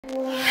What's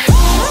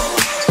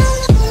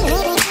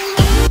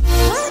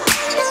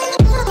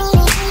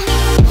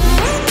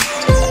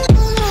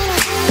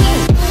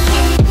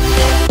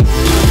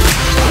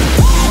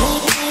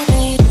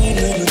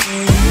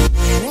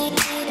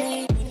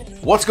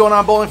going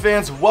on, bowling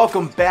fans?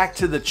 Welcome back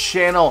to the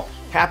channel.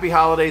 Happy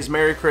holidays,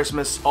 Merry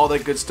Christmas, all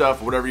that good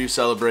stuff, whatever you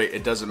celebrate,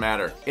 it doesn't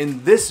matter.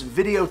 In this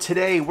video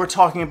today, we're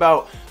talking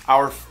about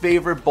our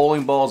favorite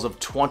bowling balls of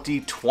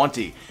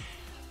 2020.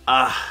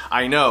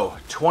 I know,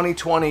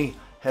 2020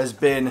 has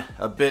been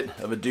a bit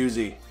of a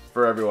doozy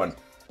for everyone.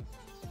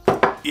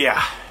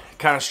 Yeah,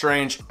 kind of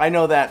strange. I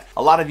know that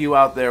a lot of you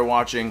out there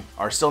watching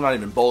are still not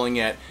even bowling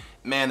yet.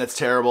 Man, that's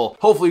terrible.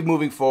 Hopefully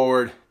moving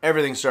forward,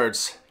 everything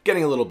starts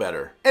getting a little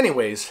better.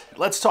 Anyways,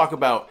 let's talk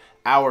about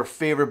our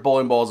favorite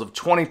bowling balls of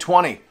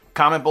 2020.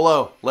 Comment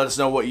below. Let us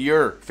know what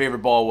your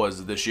favorite ball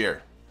was this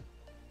year.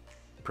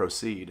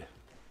 Proceed.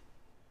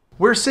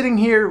 We're sitting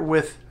here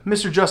with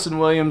Mr. Justin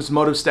Williams,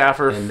 motive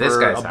staffer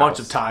for a bunch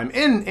of time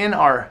in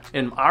our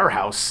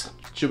house.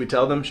 Should we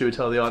tell them? Should we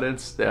tell the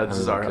audience? Yeah, this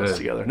is our house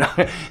together. No.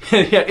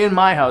 Yeah, in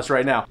my house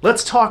right now.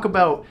 Let's talk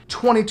about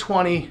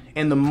 2020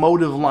 and the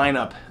motive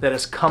lineup that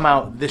has come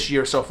out this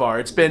year so far.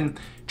 It's been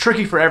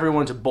tricky for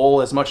everyone to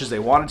bowl as much as they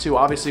wanted to.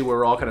 Obviously, we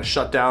were all kind of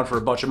shut down for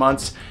a bunch of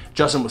months.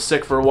 Justin was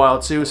sick for a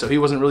while too, so he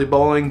wasn't really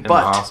bowling. In the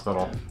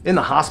hospital. In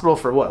the hospital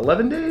for what,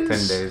 11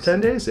 days? 10 days.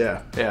 10 days?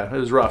 Yeah, it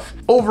was rough.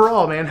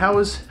 Overall, man, how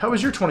was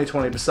your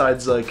 2020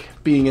 besides like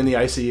being in the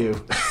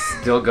ICU?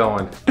 Still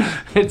going.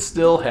 It's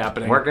still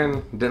happening.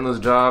 Working, didn't lose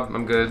a job,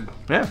 I'm good.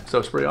 Yeah, so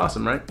it's pretty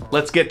awesome, right?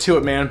 Let's get to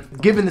it, man.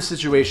 Given the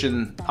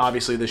situation,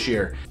 obviously, this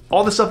year,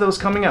 all the stuff that was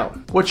coming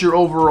out, what's your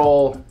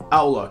overall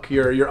outlook,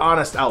 your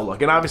honest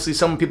outlook? And obviously,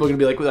 some people are gonna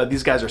be like, well,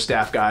 these guys are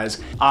staff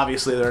guys.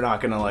 Obviously, they're not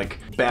gonna like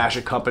bash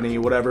a company,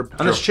 whatever.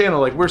 On this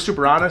channel, like, we're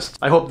super honest.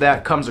 I hope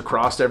that comes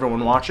across to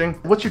everyone watching.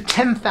 What's your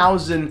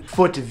 10,000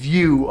 foot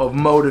view of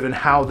Motive and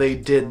how they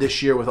did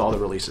this year with all the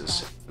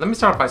releases? Let me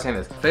start by saying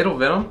this. Fatal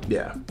Venom?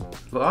 Yeah.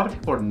 A lot of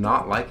people are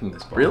not liking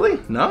this ball. Really?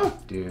 No?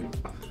 Dude.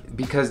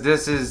 Because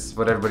this is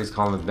what everybody's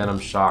calling the Venom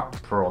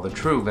Shock Pearl, the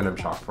true Venom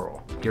Shock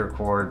Pearl. Gear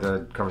cord,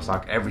 the cover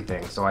stock,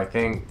 everything. So I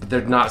think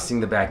they're not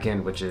seeing the back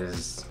end, which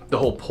is the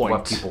whole point.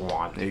 What people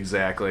want.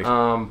 Exactly.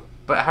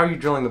 But how are you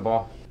drilling the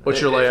ball? What's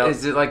your layout?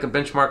 Is it like a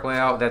benchmark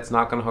layout that's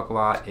not gonna hook a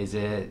lot? Is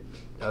it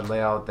a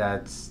layout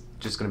that's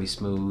just gonna be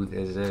smooth?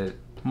 Is it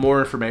more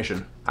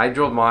information? I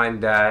drilled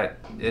mine that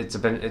it's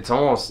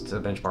almost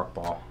a benchmark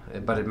ball,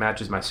 but it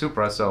matches my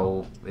Supra,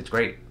 so it's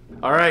great.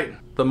 All right,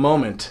 the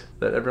moment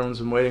that everyone's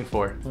been waiting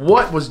for.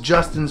 What was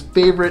Justin's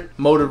favorite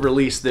Motive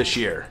release this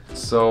year?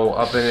 So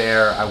up in the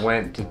air, I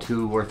went to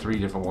 2 or 3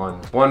 different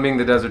ones. One being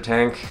the Desert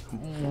Tank.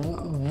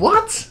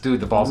 What? Dude,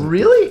 the ball's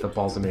really? The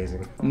ball's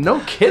amazing. No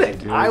kidding.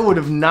 Dude. I would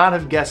have not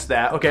have guessed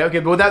that. Okay,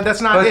 but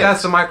that's not it.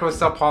 That's the micro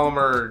cell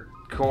polymer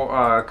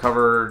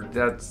cover.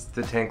 That's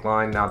the tank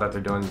line now that they're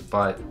doing,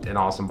 but an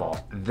awesome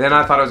ball. Then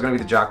I thought it was gonna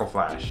be the Jackal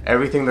Flash.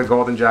 Everything the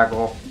Golden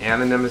Jackal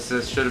and the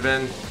Nemesis should have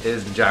been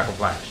is the Jackal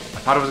Flash. I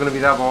thought it was gonna be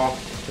that ball.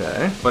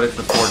 Okay. But it's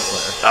the Ford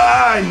Flare.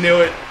 Ah, I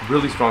knew it.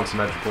 Really strong,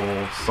 symmetrical,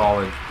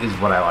 solid is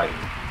what I like.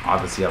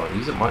 Obviously, I don't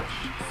use it much.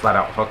 Flat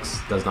out hooks,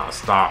 does not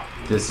stop.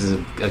 This is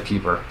a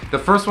keeper. The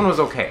first one was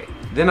okay.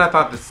 Then I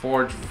thought the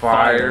Forge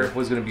Fire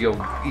was gonna be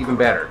even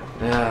better.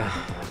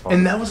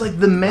 And that was like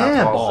the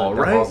man ball,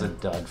 right? That ball's a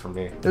dud for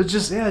me. It was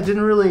just, yeah, it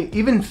didn't really,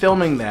 even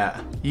filming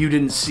that, you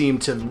didn't seem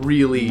to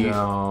really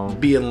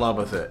be in love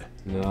with it.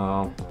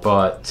 No,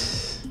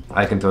 but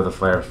I can throw the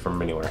flare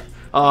from anywhere.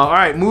 All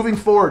right, moving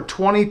forward,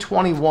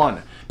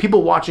 2021.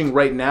 People watching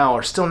right now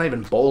are still not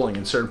even bowling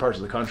in certain parts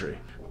of the country.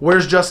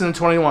 Where's Justin in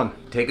 21?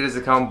 Take it as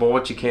it comes, bowl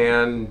what you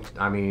can.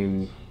 I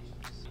mean,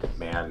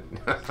 man.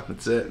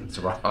 That's it. It's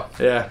rough.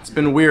 Yeah, it's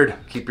been weird.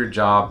 Keep your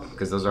job,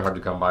 because those are hard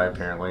to come by,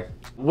 apparently.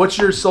 What's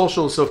your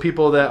socials so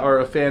people that are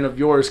a fan of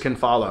yours can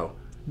follow?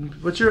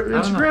 What's your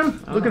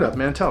Instagram? Look it up,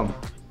 man. Tell them.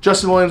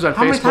 Justin Williams on Facebook.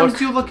 How many times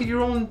do you look at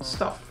your own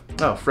stuff?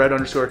 Oh,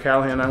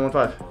 Fred_Callahan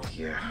 915.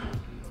 Yeah.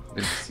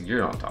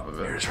 You're on top of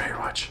it. Here's right here,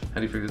 watch. How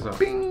do you figure this out?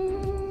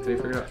 Bing! How do you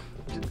figure it out?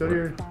 Just go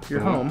to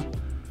your home.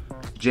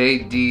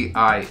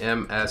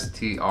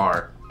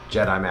 JDIMSTR.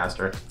 Jedi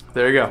Master.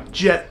 There you go.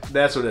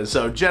 That's what it is.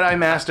 So Jedi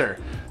Master,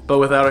 but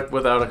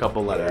without a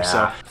couple letters.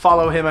 Yeah. So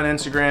follow him on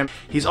Instagram.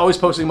 He's always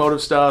posting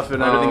Motive stuff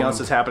and everything else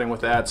that's happening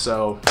with that.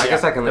 So I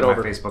guess I can link my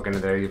Facebook into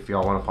there if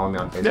y'all want to follow me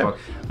on Facebook.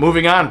 Yeah.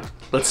 Moving on.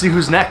 Let's see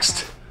who's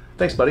next.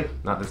 Thanks, buddy.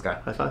 Not this guy.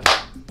 High five.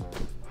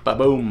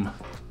 Ba-boom.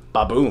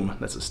 Ba-boom.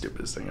 That's the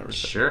stupidest thing ever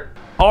said. Sure.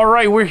 All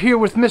right, we're here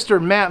with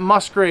Mr. Matt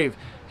Musgrave.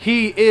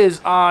 He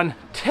is on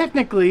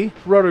technically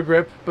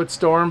Rotogrip, but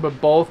Storm, but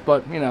both,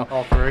 but you know.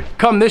 All three.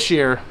 Come this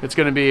year, it's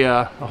gonna be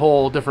a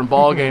whole different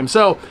ball game.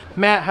 So,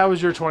 Matt, how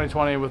was your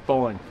 2020 with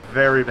bowling?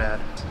 Very bad.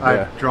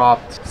 I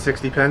dropped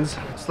 60 pins.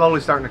 Slowly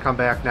starting to come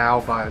back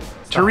now, but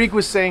Tarik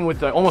was saying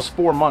with almost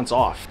 4 months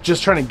off,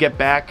 just trying to get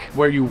back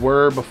where you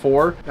were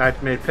before. I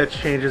made pitch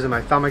changes in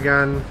my thumb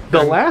again.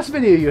 The last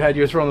video you had,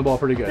 you were throwing the ball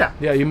pretty good. Yeah.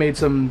 Yeah, you made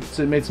some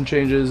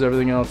changes,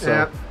 everything else. So.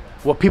 Yeah.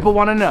 What people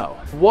want to know,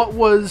 what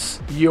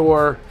was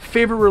your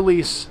favorite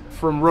release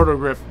from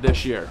Rotogrip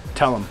this year?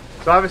 Tell them.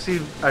 So obviously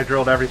I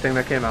drilled everything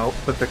that came out,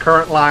 but the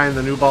current line,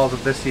 the new balls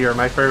of this year,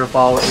 my favorite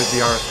ball is the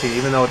RST.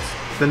 Even though it's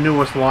the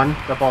newest one,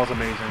 the ball's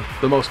amazing.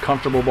 The most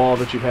comfortable ball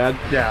that you've had?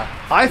 Yeah.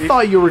 I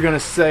thought you were gonna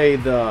say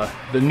the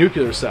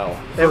nuclear cell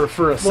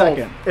for a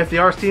second. If the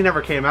RST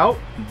never came out,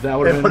 that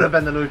would have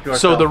been the nuclear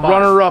cell. So the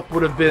runner-up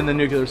would have been the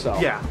nuclear cell.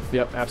 Yeah.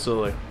 Yep,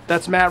 absolutely.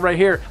 That's Matt right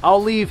here.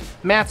 I'll leave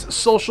Matt's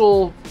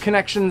social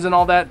connections and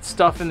all that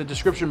stuff in the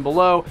description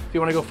below. If you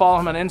want to go follow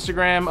him on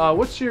Instagram,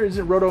 is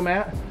it Roto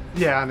Matt?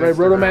 Yeah, on right,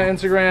 Roto Matt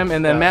Instagram,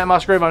 and then Matt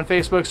Musgrave on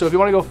Facebook. So if you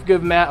want to go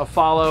give Matt a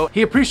follow,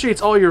 he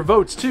appreciates all your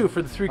votes too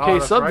for the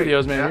 3K sub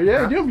videos, man.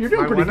 Yeah, you're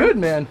doing pretty good,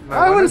 man.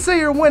 I wouldn't say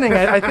you're winning.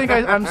 I think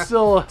I'm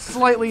still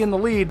slightly in the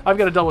lead. I've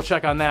got to double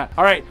check on that.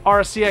 All right,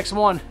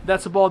 RSCX1.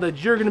 That's a ball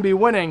that you're going to be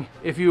winning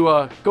if you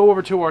go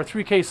over to our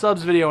 3K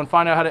subs video and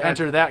find out how to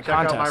enter that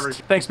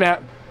contest. Thanks,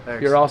 Matt.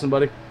 Thanks. You're awesome,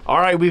 buddy. All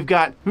right, we've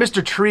got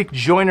Mr. Tarik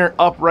Joyner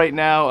up right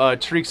now.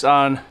 Tarik's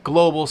on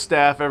global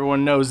staff.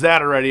 Everyone knows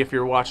that already if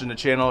you're watching the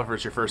channel. If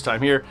it's your first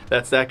time here,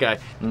 that's that guy.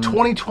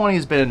 2020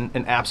 has been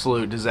an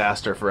absolute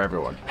disaster for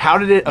everyone. How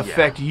did it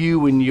affect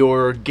you and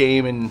your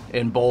game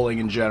and bowling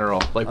in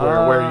general? Like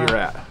where you're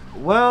at?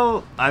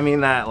 Well, I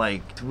mean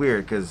it's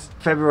weird because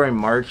February,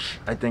 March,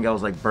 I think I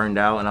was like burned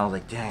out and I was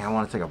like, dang, I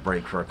want to take a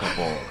break for a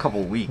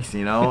couple weeks,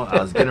 you know?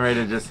 I was getting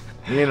ready to just,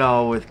 you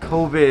know, with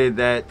COVID,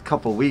 that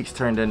couple weeks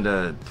turned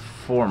into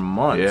 4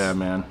 months. Yeah,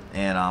 man.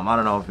 And I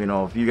don't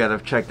know if you guys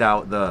have checked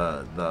out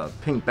the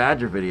Pink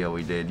Badger video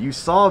we did. You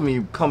saw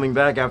me coming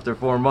back after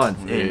 4 months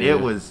and it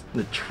was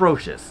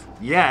atrocious.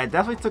 Yeah, it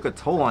definitely took a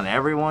toll on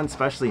everyone,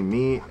 especially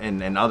me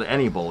and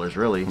any bowlers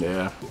really.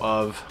 Yeah.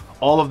 Of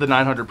all of the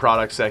 900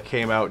 products that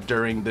came out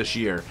during this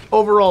year.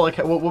 Overall, like,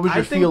 what was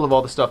your feel of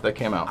all the stuff that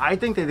came out? I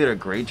think they did a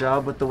great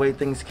job with the way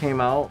things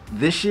came out.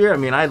 This year, I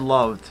mean, I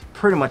loved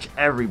pretty much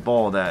every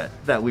ball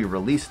that we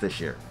released this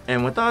year.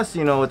 And with us,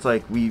 you know, it's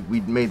like we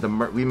made the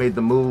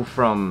move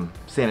from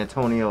San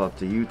Antonio up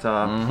to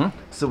Utah.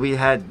 So we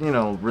had, you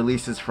know,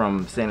 releases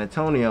from San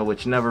Antonio,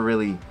 which never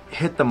really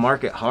hit the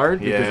market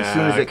hard because as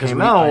soon as it came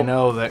out, I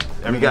know that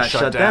we got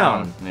shut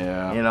down.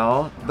 Yeah. You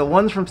know, the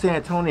ones from San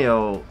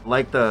Antonio,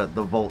 like the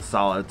Volt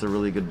Solid, it's a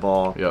really good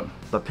ball. Yep.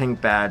 The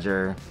Pink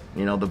Badger,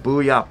 you know, the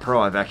Booyah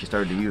Pro I've actually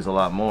started to use a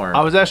lot more.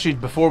 I was actually,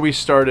 before we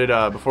started,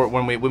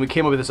 when we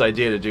came up with this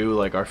idea to do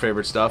like our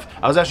favorite stuff,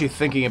 I was actually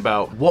thinking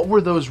about what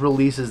were those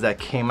releases that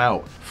came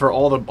out for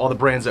all the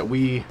brands that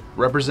we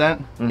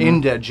represent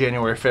in that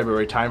January,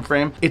 February time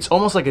frame. It's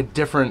almost like a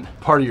different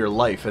part of your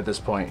life at this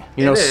point.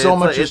 You know, so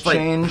much has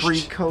changed.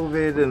 Like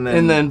pre-COVID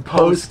and then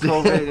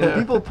post-COVID. And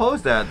people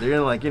post that.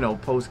 They're like, you know,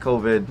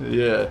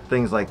 post-COVID,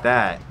 things like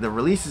that. The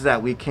releases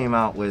that we came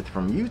out with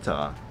from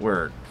Utah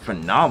were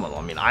phenomenal.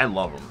 I mean, I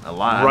love them a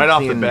lot. Right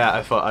off the bat,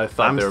 I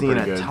thought they were pretty good.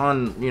 I'm seeing a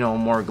ton, you know,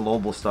 more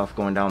global stuff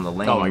going down the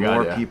lane. Oh my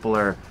God, more people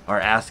are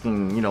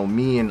asking, you know,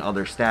 me and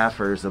other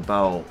staffers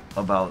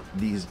about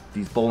these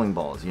bowling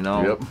balls, you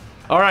know. Yep.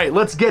 All right,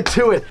 let's get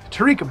to it.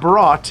 Tarik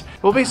brought,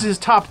 well, basically his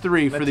top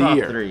 3 for the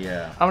year. Top 3,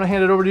 yeah. I'm gonna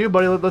hand it over to you,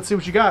 buddy. Let's see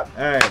what you got.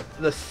 All right,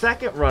 the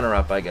second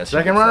runner-up, I guess.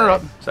 Second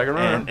runner-up.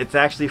 And it's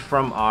actually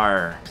from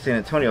our San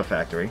Antonio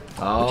factory, which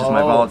is Oh,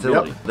 my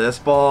volatility. yep. This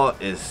ball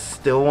is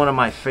still one of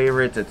my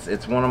favorites.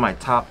 It's one of my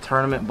top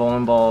tournament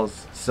bowling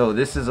balls. So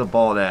this is a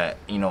ball that,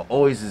 you know,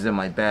 always is in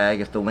my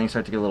bag. If the links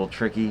start to get a little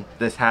tricky,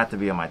 this had to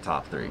be in my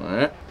top 3. All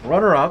right.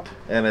 Runner-up,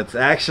 and it's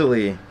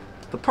actually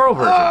the Pro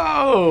version.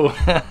 Oh!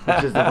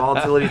 Which is the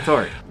Volatility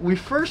Tarik. We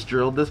first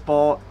drilled this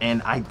ball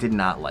and I did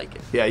not like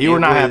it. Yeah, you were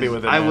not happy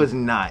with it, I man. was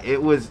not.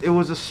 It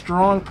was a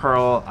strong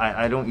pearl.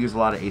 I don't use a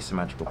lot of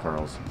asymmetrical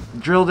pearls.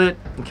 Drilled it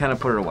and kind of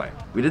put it away.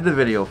 We did the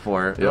video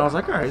for it and I was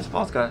like, all right, this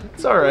ball's got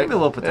it's all right. Maybe a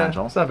little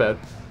potential. Yeah, it's not bad.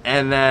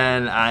 And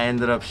then I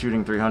ended up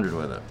shooting 300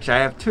 with it, which I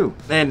have 2.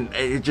 And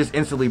it just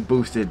instantly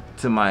boosted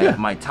to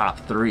my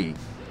top 3.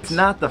 It's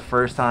not the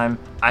first time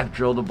I've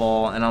drilled a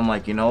ball and I'm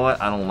like, you know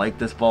what? I don't like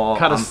this ball.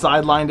 Kind of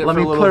sidelined it for a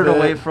little bit. Let me put it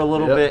away for a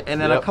little bit.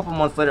 And then a couple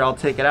months later, I'll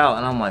take it out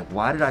and I'm like,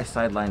 why did I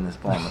sideline this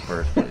ball in the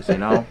first place, you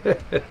know?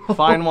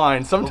 Fine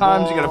wine.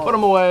 Sometimes you got to put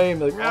them away and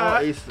be like, ah.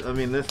 I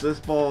mean, this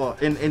ball,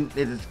 and it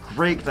is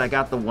great because I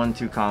got the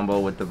 1-2 combo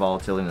with the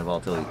Volatility and the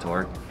Volatility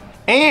Tarik.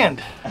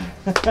 And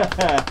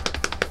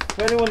if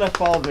anyone that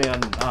follows me on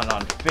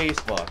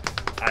Facebook,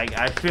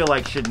 I feel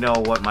like should know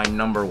what my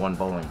 #1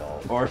 bowling ball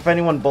is. Or if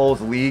anyone bowls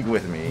league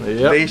with me,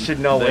 they should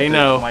know what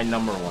my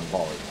 #1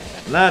 ball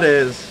is. And that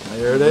is,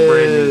 there it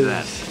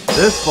is.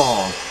 This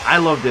ball, I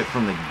loved it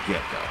from the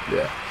get-go.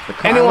 Yeah.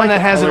 Anyone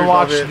that hasn't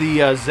watched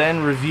the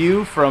Zen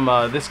review from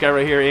this guy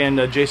right here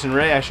and Jason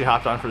Ray actually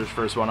hopped on for this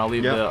first one. I'll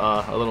leave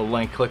a little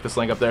link. Click this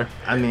link up there.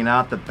 I mean,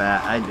 out the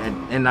bat,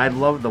 I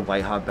love the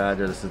White Hot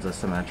Badger. This is a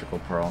symmetrical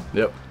pearl.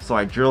 Yep. So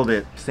I drilled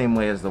it same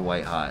way as the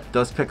White Hot.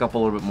 Does pick up a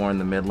little bit more in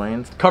the mid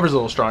lanes. Cover's a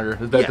little stronger.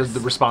 That's the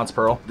response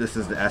pearl. This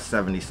is the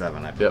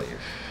S7iii, I believe.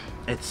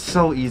 It's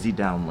so easy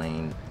down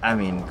lane. I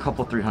mean, a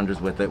couple 300s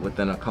with it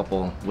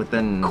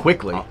within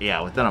quickly.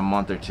 Yeah, within a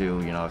month or two.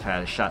 You know, I've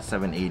had shot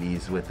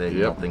 780s with it.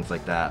 You know, things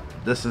like that.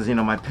 This is, you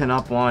know, my pin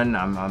up one.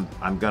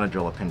 I'm gonna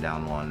drill a pin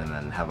down one and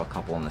then have a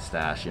couple in the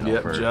stash. You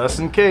know, for, just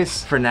in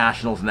case for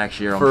nationals next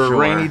year. For a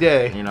rainy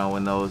day. You know,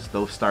 when those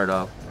start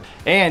up.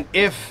 And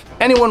if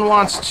anyone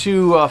wants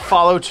to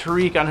follow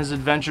Tarik on his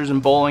adventures in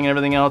bowling and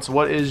everything else,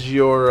 what is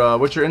your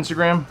what's your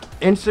Instagram?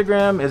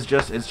 Instagram is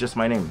just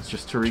my name. It's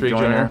just Tarik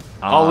Joyner.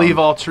 I'll leave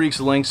all Tarik's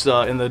links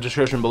in the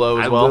description below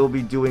as well. I will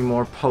be doing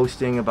more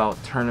posting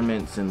about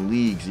tournaments and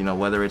leagues. You know,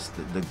 whether it's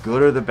the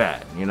good or the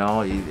bad. You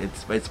know,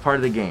 it's part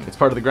of the game. It's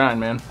part of the grind,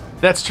 man.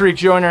 That's Tarik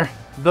Joyner.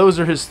 Those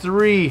are his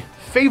 3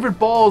 favorite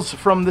balls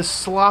from this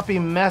sloppy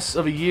mess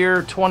of a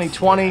year,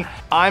 2020.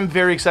 I'm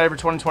very excited for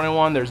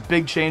 2021. There's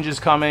big changes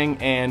coming,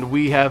 and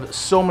we have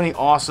so many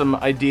awesome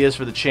ideas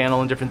for the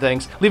channel and different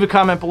things. Leave a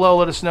comment below.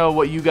 Let us know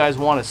what you guys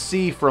want to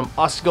see from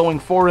us going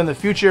forward in the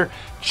future.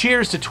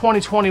 Cheers to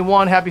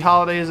 2021. Happy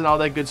holidays and all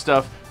that good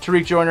stuff.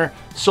 Tarik Joyner.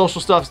 Social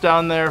stuff's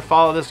down there.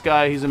 Follow this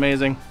guy. He's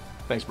amazing.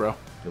 Thanks, bro.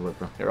 Good luck,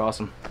 bro. You're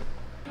awesome.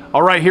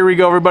 All right, here we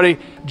go, everybody.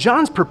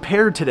 John's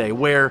prepared today,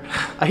 where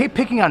I hate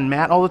picking on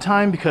Matt all the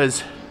time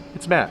because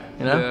it's Matt,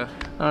 you know? Yeah.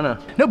 I don't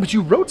know. No, but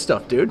you wrote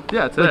stuff, dude.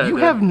 Yeah, today. Like, you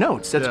have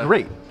notes. That's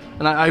great.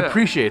 And I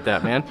appreciate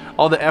that, man.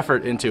 All the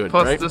effort into it,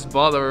 Plus, right? this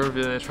ball that we're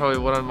reviewing is probably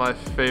one of my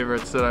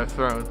favorites that I've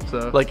thrown.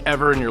 So, like,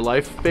 ever in your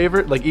life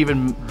favorite? Like,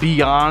 even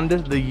beyond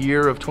the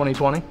year of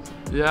 2020?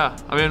 yeah.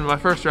 I mean, my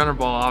first runner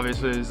ball,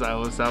 obviously, is that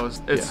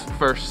was its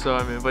first. So,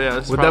 I mean, but yeah,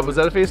 this is Was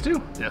that a phase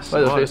 2? Yes,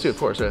 that was phase 2, of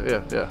course. Yeah,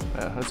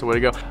 that's the way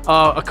to go.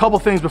 A couple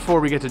things before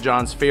we get to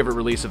John's favorite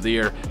release of the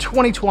year.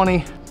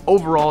 2020.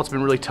 Overall, it's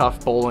been really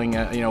tough bowling.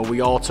 You know,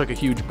 we all took a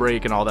huge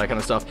break and all that kind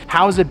of stuff.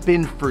 How's it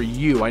been for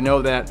you? I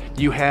know that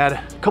you had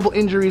a couple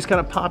injuries kind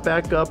of pop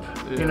back up,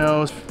 you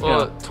know.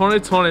 Well,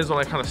 2020 is when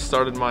I kind of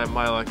started my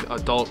like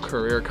adult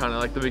career, kind of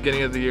like the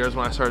beginning of the year is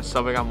when I started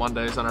subbing on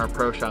Mondays on our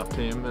pro shop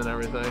team and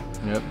everything.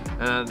 Yep.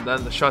 And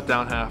then the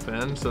shutdown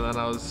happened, so then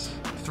I was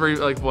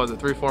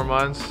 3-4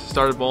 months,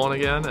 started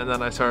bowling again, and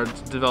then I started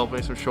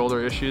developing some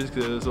shoulder issues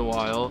because it was a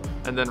while.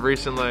 And then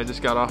recently I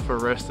just got off for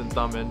wrist and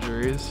thumb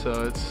injuries,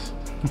 so it's...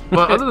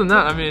 But other than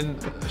that, I mean,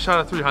 I shot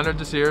at 300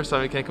 this year,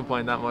 so I can't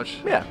complain that much.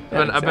 Yeah,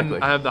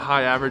 I have the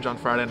high average on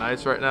Friday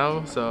nights right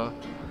now, so...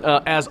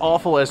 As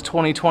awful as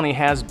 2020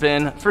 has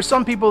been, for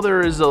some people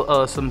there is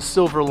some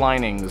silver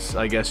linings,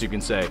 I guess you can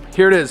say.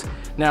 Here it is.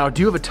 Now,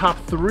 do you have a top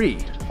 3?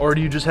 Or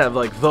do you just have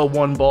like the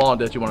one ball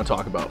that you want to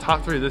talk about?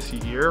 Top 3 this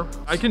year?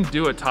 I can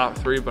do a top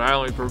 3, but I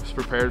only was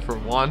prepared for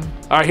 1.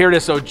 All right, here it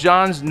is. So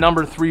John's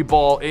number 3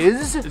 ball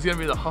is? It's gonna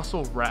be the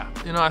Hustle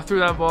Wrap. You know, I threw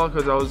that ball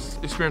because I was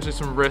experiencing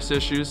some wrist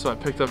issues, so I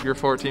picked up your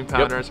 14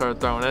 pounder and started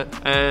throwing it.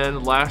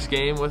 And last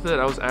game with it,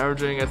 I was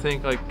averaging, I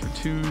think, like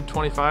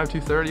 225,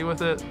 230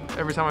 with it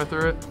every time I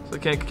threw it. So I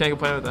can't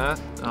complain with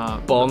that.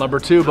 Ball number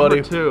 2,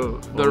 buddy. Number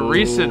 2, the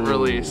recent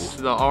release,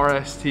 the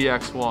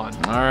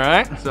RSTX1. All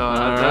right. So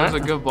that was a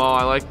good ball.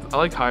 I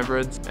like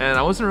hybrids, and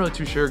I wasn't really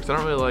too sure because I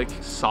don't really like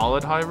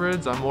solid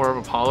hybrids. I'm more of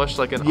a polished,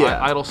 like an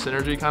idle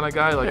synergy kind of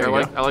guy. Like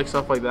I like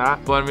stuff like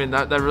that. But I mean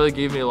that really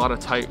gave me a lot of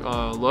tight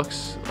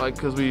looks, like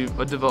because we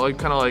developed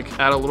kind of like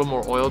add a little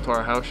more oil to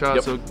our house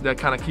shot, so that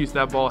kind of keeps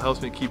that ball,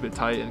 helps me keep it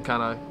tight and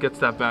kind of gets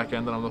that back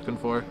end that I'm looking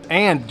for.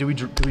 And do we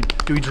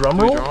drum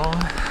roll?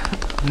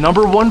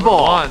 Number 1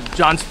 ball.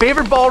 John's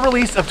favorite ball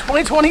release of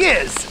 2020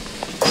 is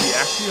the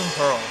Axiom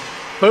Pearl.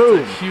 Boom.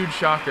 It's a huge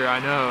shocker, I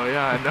know,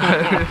 yeah.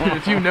 I know.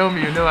 If you know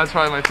me, you know that's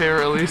probably my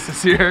favorite release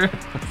this year.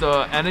 It's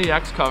a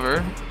NEX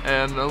cover,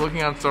 and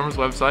looking on Storm's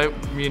website,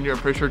 me and I'm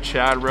pretty sure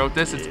Chad wrote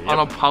this. It's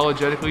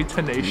unapologetically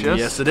tenacious.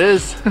 Yes, it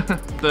is.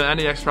 The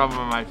NEX is probably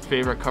my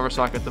favorite cover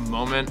stock at the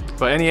moment.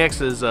 But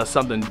NEX is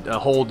something, a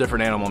whole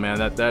different animal, man.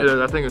 Yeah,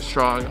 that thing is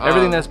strong.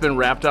 Everything that's been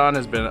wrapped on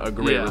has been a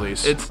great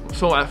release.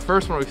 So at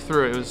first when we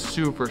threw it, it was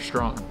super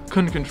strong.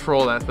 Couldn't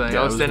control that thing.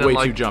 Yeah, I was standing way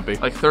like, too jumpy.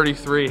 Like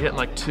 33, hitting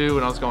like 2,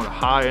 and I was going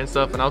high and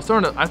stuff. And I was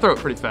throwing it. I throw it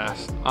pretty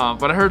fast.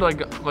 But I heard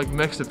like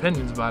mixed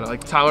opinions about it.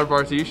 Like Tyler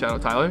Barty, shout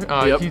out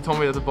Tyler. He told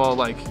me that the ball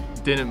like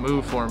didn't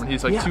move for him, and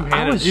he's like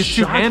two-handed. He's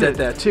two-handed at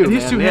that too. And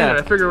he's two-handed.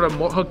 I figured it would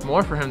have hooked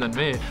more for him than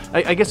me.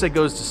 I guess that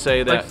goes to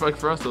say that like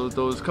for us,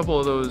 those couple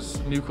of those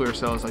nuclear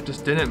cells like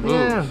just didn't move.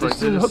 Yeah, just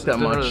didn't hook that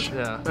much.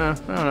 Yeah. I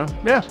don't know.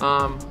 Yeah.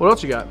 What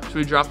else you got? Should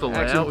we drop the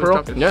layout?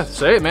 Pearl? Yeah,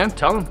 say it, man.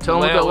 Tell them what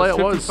that layout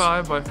was.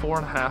 55 by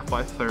 4.5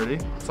 by 30.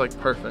 It's like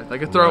perfect. I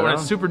can throw it when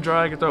it's super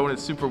dry. I can throw it when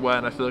it's super wet,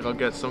 and I feel like I'll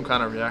get some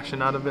kind of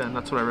reaction out of it, and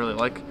that's what I really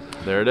like.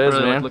 There it is,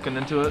 man. Like looking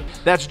into it.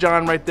 That's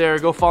John right there.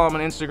 Go follow him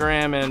on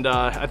Instagram, and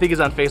I think he's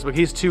on Facebook.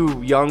 He's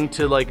too young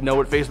to like know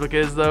what Facebook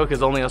is though,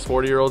 because only us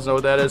 40-year-olds know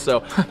what that is.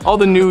 So all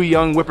the new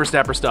young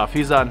whippersnapper stuff,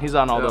 he's on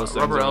all those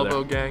things. Rubber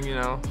Elbow Gang, you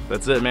know.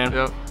 That's it, man.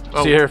 Yep.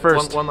 See you here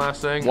first. One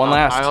last thing.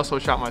 I also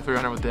shot my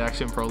 300 with the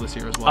Axiom Pro this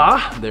year as well.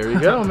 Ah, there you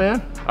go,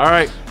 man. All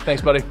right,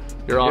 thanks, buddy.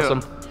 You're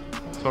awesome.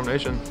 Storm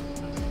Nation.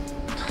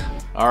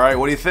 All right,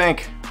 what do you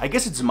think? I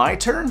guess it's my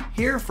turn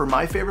here for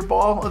my favorite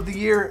ball of the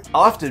year.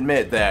 I'll have to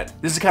admit that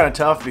this is kind of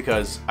tough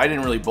because I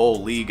didn't really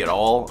bowl league at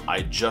all.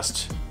 I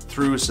just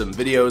threw some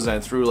videos and I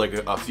threw like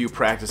a few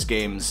practice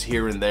games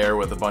here and there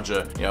with a bunch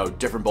of, you know,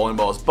 different bowling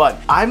balls. But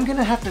I'm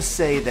gonna have to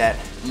say that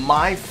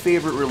my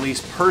favorite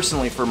release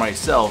personally for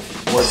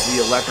myself was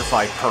the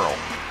Electrify Pearl.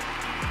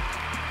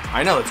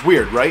 I know, it's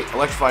weird, right?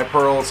 Electrify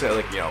Pearl, say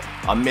like, you know,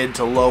 a mid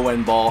to low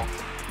end ball.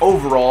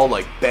 Overall,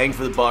 like bang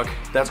for the buck,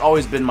 that's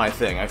always been my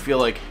thing. I feel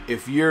like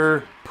if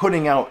you're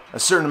putting out a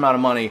certain amount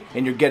of money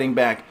and you're getting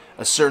back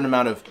a certain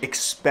amount of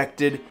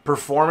expected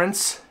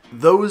performance,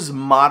 those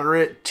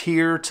moderate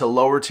tier to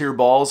lower tier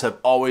balls have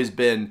always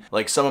been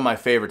like some of my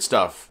favorite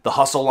stuff. The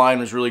Hustle line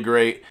was really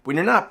great. When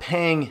you're not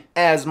paying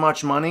as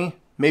much money,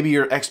 maybe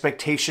your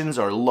expectations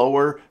are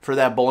lower for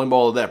that bowling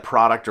ball or that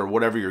product or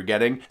whatever you're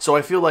getting. So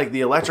I feel like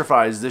the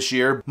Electrifies this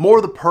year,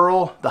 more the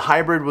Pearl, the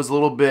hybrid was a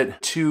little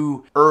bit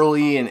too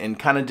early and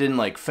kind of didn't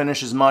like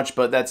finish as much,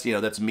 but that's, you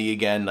know, that's me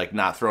again, like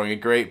not throwing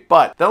it great.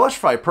 But the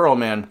Electrify Pearl,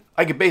 man,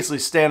 I could basically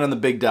stand on the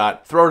big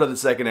dot, throw it at the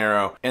second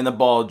arrow, and the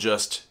ball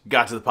just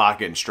got to the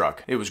pocket and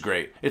struck. It was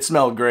great. It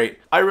smelled great.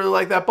 I really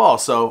like that ball.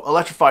 So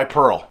Electrify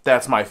Pearl,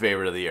 that's my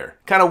favorite of the year.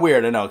 Kind of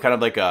weird, I know, kind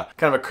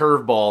of a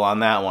curve ball on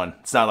that one.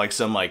 It's not like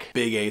some like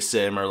big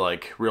ASIM or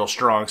like real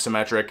strong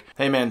symmetric.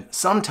 Hey man,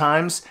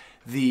 sometimes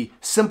the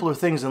simpler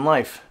things in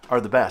life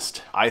are the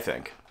best, I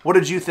think. What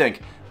did you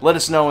think? Let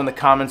us know in the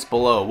comments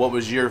below. What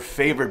was your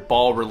favorite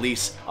ball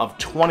release of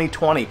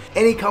 2020?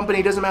 Any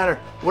company, doesn't matter.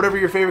 Whatever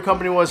your favorite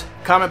company was,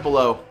 comment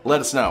below. Let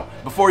us know.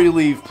 Before you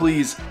leave,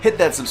 please hit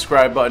that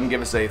subscribe button,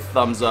 give us a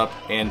thumbs up,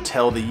 and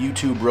tell the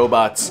YouTube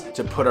robots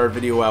to put our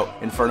video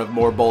out in front of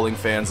more bowling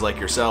fans like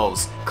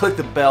yourselves. Click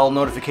the bell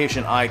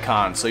notification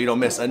icon so you don't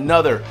miss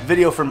another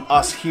video from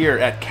us here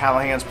at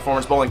Callahans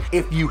Performance Bowling.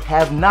 If you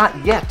have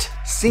not yet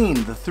seen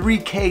the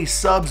 3K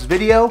subs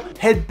video,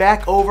 head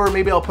back over,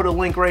 maybe I'll put a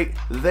link right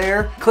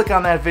there. Click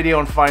on that video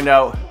and find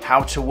out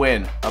how to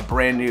win a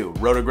brand new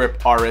Rotogrip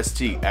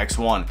RST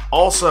X1.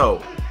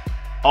 Also,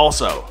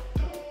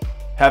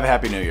 have a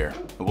happy new year.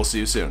 We'll see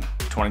you soon.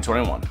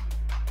 2021.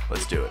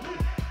 Let's do it.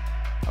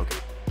 Okay.